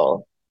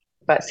incredible.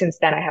 But since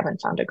then, I haven't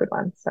found a good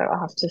one. So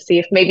I'll have to see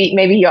if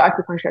maybe your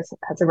acupuncturist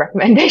has a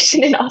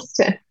recommendation in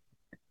Austin.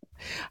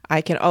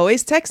 I can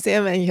always text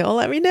him and he'll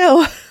let me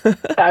know.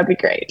 That would be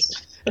great.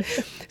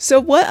 So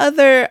what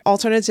other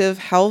alternative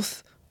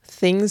health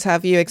things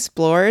have you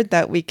explored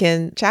that we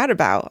can chat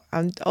about?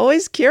 I'm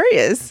always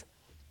curious.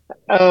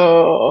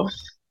 Oh,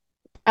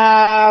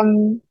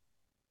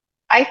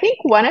 I think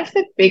one of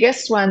the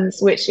biggest ones,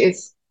 which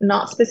is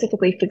not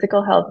specifically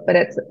physical health, but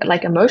it's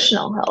like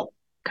emotional health,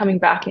 coming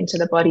back into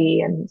the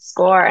body and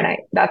score. And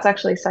that's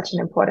actually such an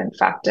important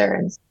factor.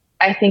 And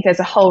I think there's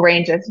a whole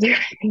range of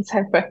different things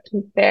I've worked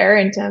with there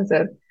in terms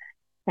of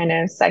kind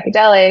of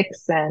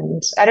psychedelics.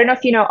 And I don't know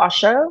if you know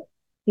Osho.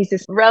 He's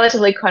this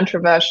relatively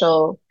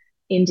controversial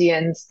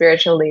Indian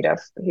spiritual leader.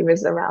 He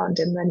was around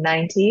in the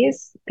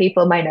 90s.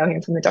 People might know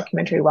him from the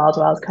documentary Wild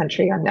Wild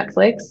Country on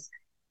Netflix,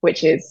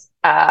 which is,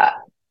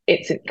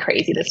 it's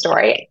crazy, the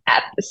story.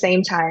 At the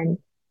same time,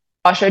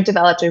 Osho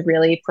developed a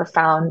really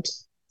profound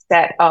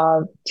set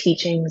of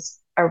teachings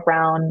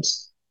around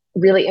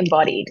really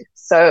embodied.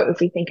 So if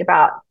we think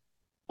about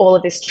all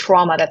of this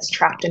trauma that's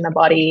trapped in the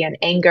body and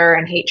anger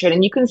and hatred,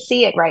 and you can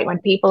see it, right, when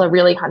people are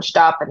really hunched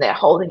up and they're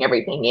holding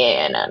everything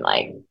in, and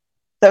like,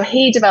 so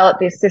he developed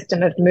this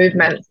system of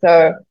movement.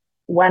 So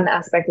one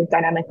aspect is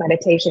dynamic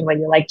meditation, where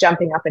you're like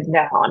jumping up and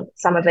down.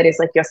 Some of it is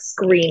like you're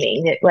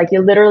screaming, like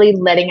you're literally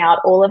letting out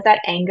all of that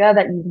anger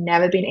that you've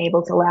never been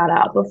able to let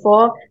out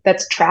before,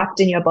 that's trapped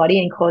in your body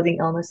and causing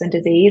illness and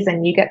disease.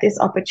 And you get this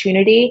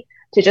opportunity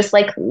to just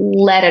like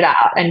let it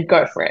out and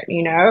go for it,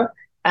 you know?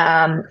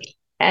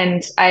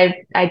 And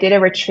I did a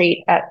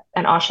retreat at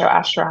an Osho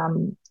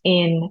ashram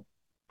in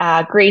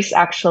Greece,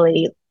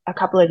 actually, a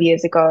couple of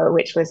years ago,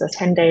 which was a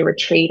 10-day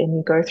retreat. And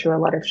you go through a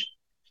lot of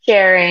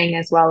sharing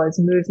as well as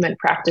movement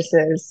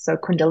practices. So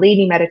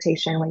Kundalini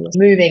meditation, where you're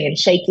moving and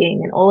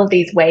shaking, and all of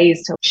these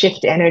ways to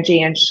shift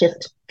energy and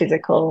shift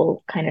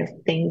physical kind of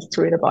things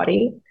through the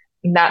body.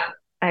 And that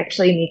I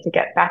actually need to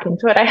get back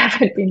into it. I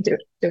haven't been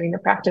doing the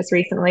practice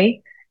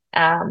recently.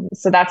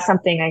 So that's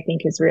something I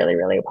think is really,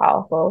 really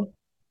powerful.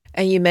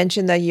 And you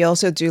mentioned that you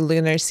also do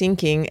lunar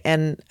syncing,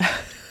 and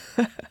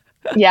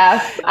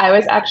Yes, I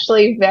was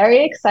actually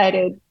very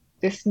excited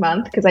this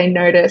month because I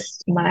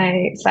noticed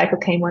my cycle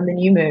came on the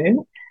new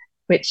moon,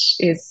 which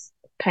is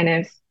kind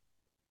of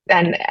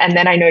and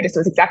then I noticed it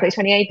was exactly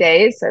 28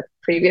 days. So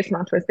previous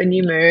month was the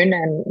new moon,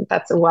 and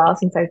that's a while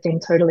since I've been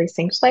totally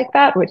synced like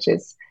that, which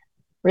is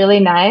really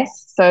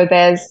nice. So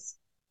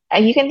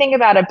and you can think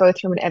about it both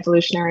from an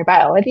evolutionary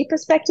biology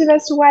perspective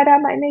as to why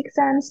that might make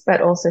sense, but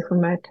also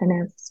from a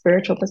kind of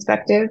spiritual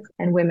perspective,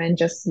 and women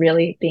just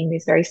really being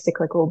these very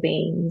cyclical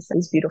beings,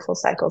 these beautiful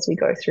cycles we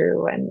go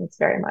through, and it's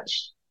very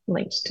much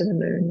linked to the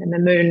moon. And the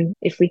moon,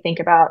 if we think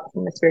about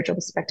from a spiritual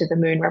perspective, the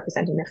moon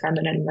representing the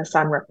feminine and the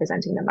sun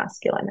representing the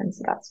masculine. And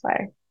so that's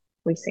why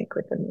we sync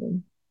with the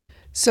moon.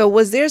 so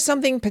was there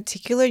something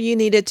particular you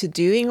needed to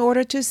do in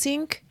order to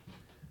sync?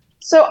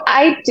 So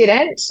I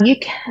didn't. You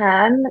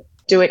can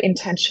do it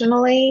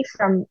intentionally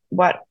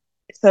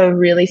so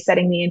really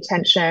setting the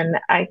intention.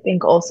 I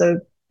think also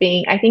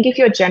I think if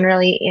you're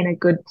generally in a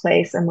good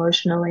place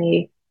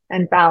emotionally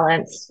and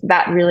balanced,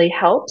 that really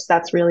helps.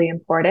 That's really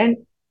important.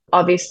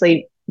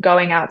 Obviously,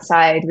 going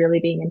outside, really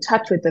being in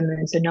touch with the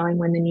moon. So knowing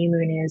when the new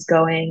moon is,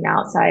 going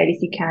outside,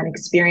 if you can,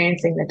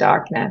 experiencing the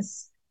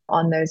darkness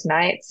on those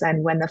nights.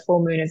 And when the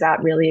full moon is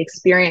out, really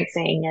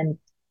experiencing and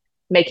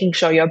making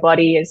sure your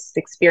body is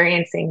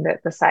experiencing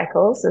the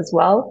cycles as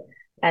well,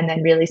 and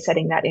then really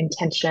setting that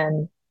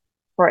intention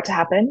for it to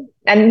happen.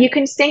 And you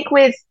can sync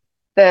with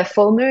the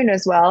full moon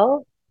as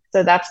well.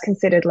 So that's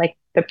considered like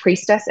the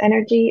priestess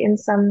energy in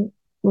some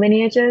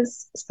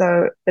lineages.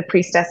 So the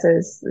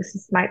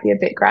priestesses, might be a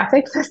bit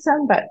graphic for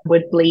some, but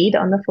would bleed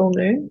on the full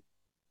moon.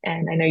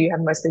 And I know you have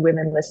mostly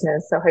women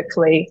listeners, so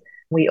hopefully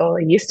we all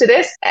are used to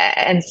this.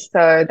 And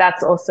so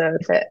that's also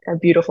a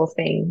beautiful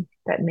thing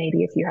that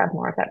maybe if you have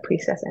more of that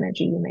priestess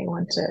energy, you may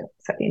want to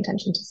set the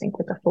intention to sync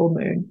with the full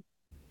moon.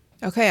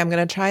 Okay, I'm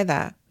going to try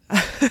that.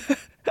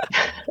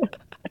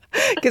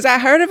 Because I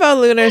heard about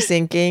lunar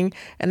syncing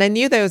and I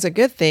knew that was a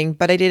good thing,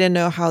 but I didn't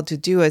know how to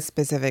do it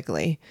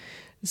specifically.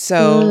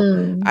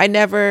 So I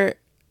never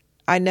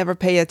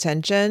pay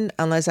attention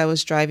unless I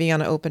was driving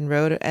on an open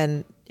road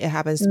and it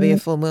happens to be a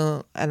full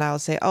moon and I'll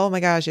say, oh my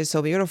gosh, it's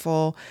so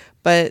beautiful.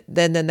 But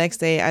then the next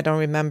day I don't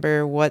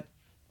remember what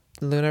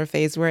lunar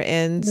phase we're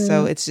in.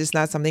 So it's just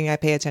not something I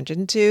pay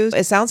attention to.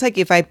 It sounds like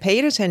if I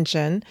paid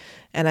attention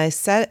and I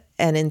set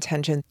an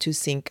intention to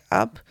sync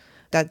up,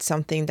 that's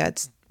something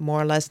that's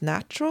more or less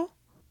natural.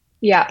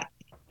 Yeah.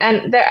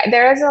 And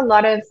there is a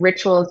lot of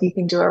rituals you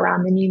can do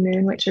around the new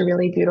moon, which are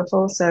really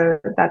beautiful. So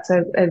that's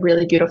a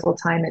really beautiful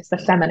time. It's the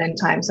feminine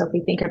time. So if we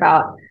think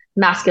about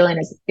masculine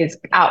is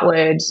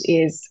outward,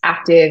 is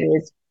active,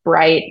 is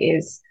bright,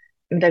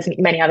 there's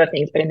many other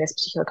things, but in this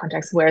particular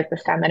context, whereas the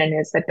feminine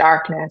is the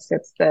darkness,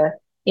 it's the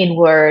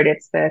inward,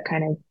 it's the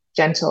kind of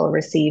gentle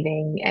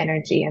receiving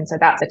energy. And so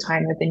that's the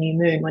time of the new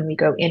moon when we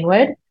go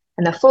inward.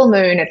 And the full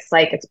moon, it's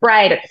like, it's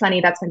bright, it's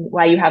sunny. That's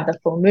why you have the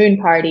full moon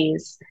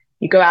parties.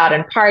 You go out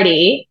and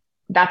party.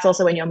 That's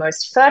also when you're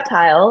most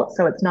fertile.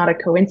 So it's not a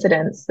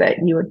coincidence that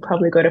you would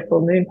probably go to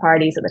full moon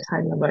parties at the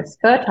time you're most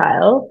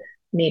fertile,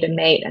 meet a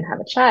mate and have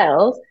a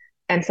child.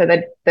 And so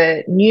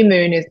the new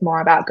moon is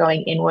more about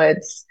going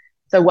inwards.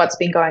 So what's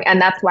been going, and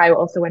that's why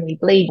also when we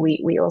bleed,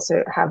 we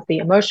also have the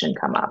emotion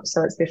come up.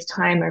 So it's this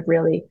time of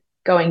really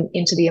going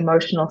into the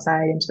emotional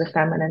side, into the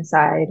feminine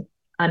side,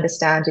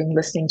 understanding,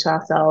 listening to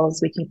ourselves.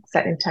 We can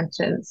set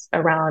intentions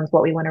around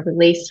what we want to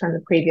release from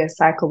the previous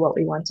cycle, what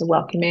we want to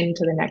welcome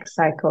into the next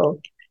cycle.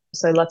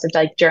 So lots of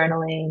like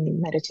journaling,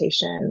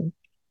 meditation,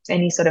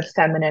 any sort of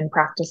feminine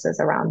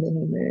practices around the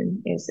new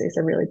moon is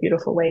a really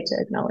beautiful way to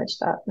acknowledge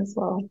that as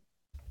well.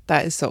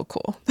 That is so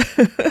cool.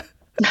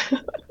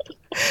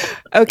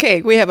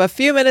 Okay, we have a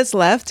few minutes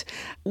left.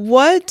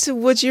 What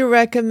would you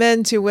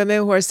recommend to women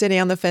who are sitting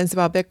on the fence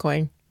about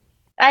Bitcoin?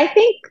 I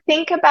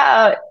think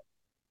about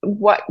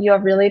what you're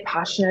really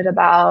passionate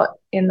about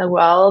in the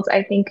world.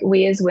 I think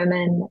we as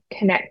women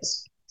connect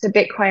to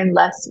Bitcoin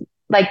less.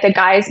 Like the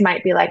guys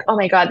might be like, oh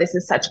my God, this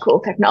is such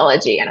cool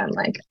technology. And I'm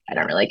like, I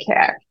don't really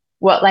care.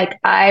 What like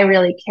I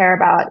really care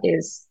about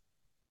is,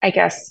 I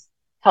guess,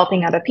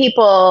 helping other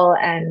people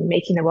and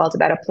making the world a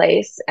better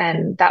place.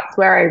 And that's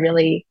where I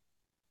really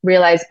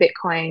realized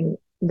Bitcoin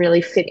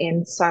really fit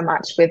in so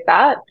much with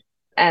that.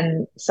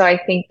 And so I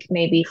think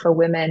maybe for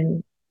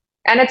women,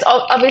 and it's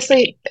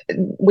obviously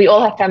we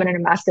all have feminine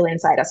and masculine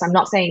inside us. I'm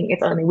not saying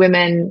it's only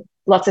women.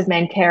 Lots of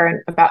men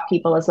care about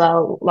people as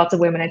well. Lots of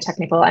women are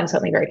technical. I'm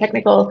certainly very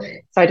technical.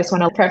 So I just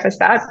want to preface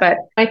that. But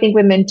I think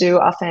women do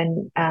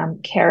often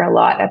care a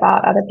lot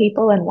about other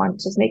people and want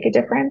to make a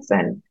difference.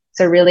 And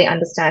so really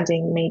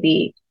understanding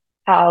maybe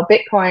how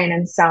Bitcoin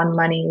and sound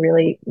money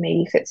really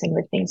maybe fits in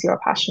with things you're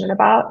passionate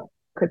about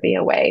could be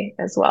a way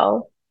as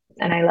well.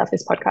 And I love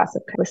this podcast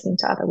of listening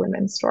to other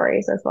women's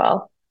stories as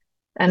well.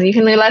 And you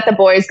can let the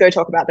boys go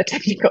talk about the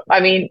technical.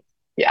 I mean,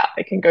 yeah,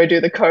 they can go do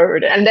the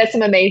code. And there's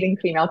some amazing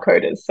female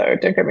coders. So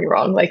don't get me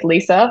wrong, like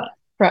Lisa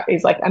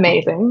is like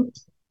amazing.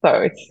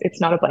 So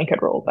it's not a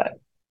blanket rule, but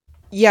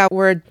Yeah,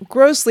 we're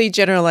grossly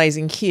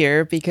generalizing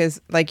here because,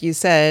 like you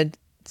said,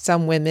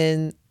 some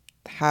women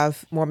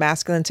have more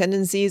masculine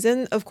tendencies,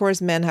 and of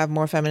course, men have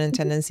more feminine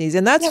tendencies,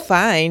 and that's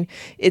fine.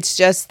 It's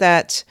just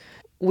that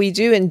we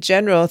do, in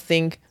general,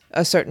 think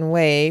a certain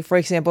way. For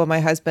example, my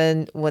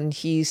husband, when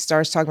he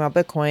starts talking about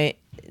Bitcoin,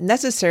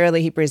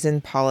 necessarily he brings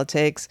in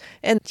politics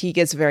and he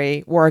gets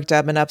very worked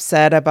up and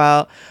upset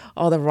about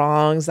all the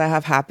wrongs that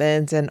have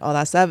happened and all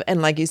that stuff.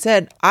 And like you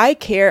said, I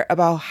care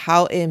about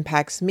how it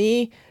impacts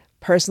me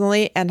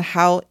personally and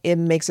how it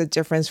makes a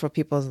difference for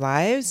people's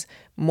lives,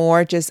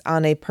 more just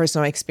on a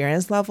personal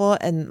experience level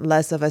and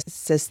less of a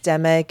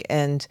systemic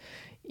and,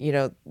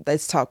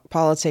 let's talk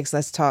politics,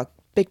 let's talk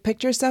big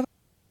picture stuff.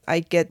 I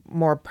get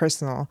more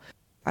personal.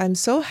 I'm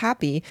so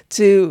happy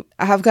to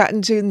have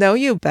gotten to know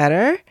you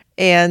better,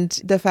 and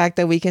the fact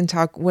that we can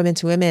talk women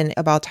to women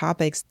about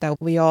topics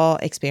that we all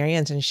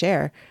experience and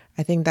share.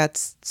 I think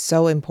that's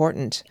so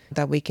important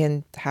that we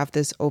can have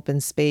this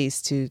open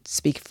space to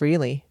speak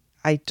freely.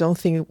 I don't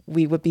think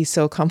we would be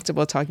so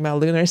comfortable talking about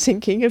lunar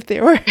sinking if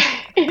there were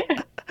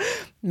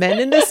men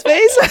in this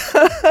space.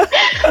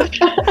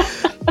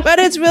 But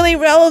it's really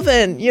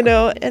relevant,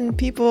 and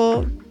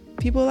people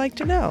like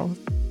to know.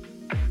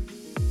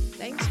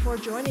 Thanks for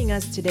joining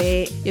us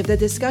today. If the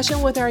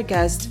discussion with our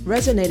guest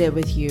resonated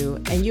with you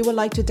and you would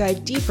like to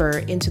dive deeper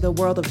into the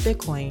world of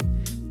Bitcoin,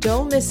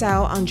 don't miss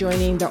out on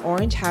joining the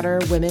Orange Hatter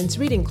Women's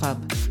Reading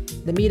Club.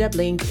 The meetup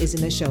link is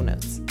in the show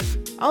notes.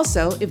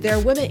 Also, if there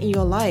are women in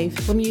your life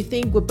whom you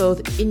think would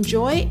both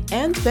enjoy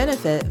and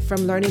benefit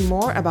from learning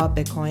more about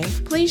Bitcoin,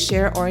 please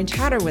share Orange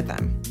Hatter with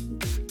them.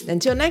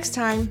 Until next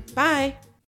time, bye!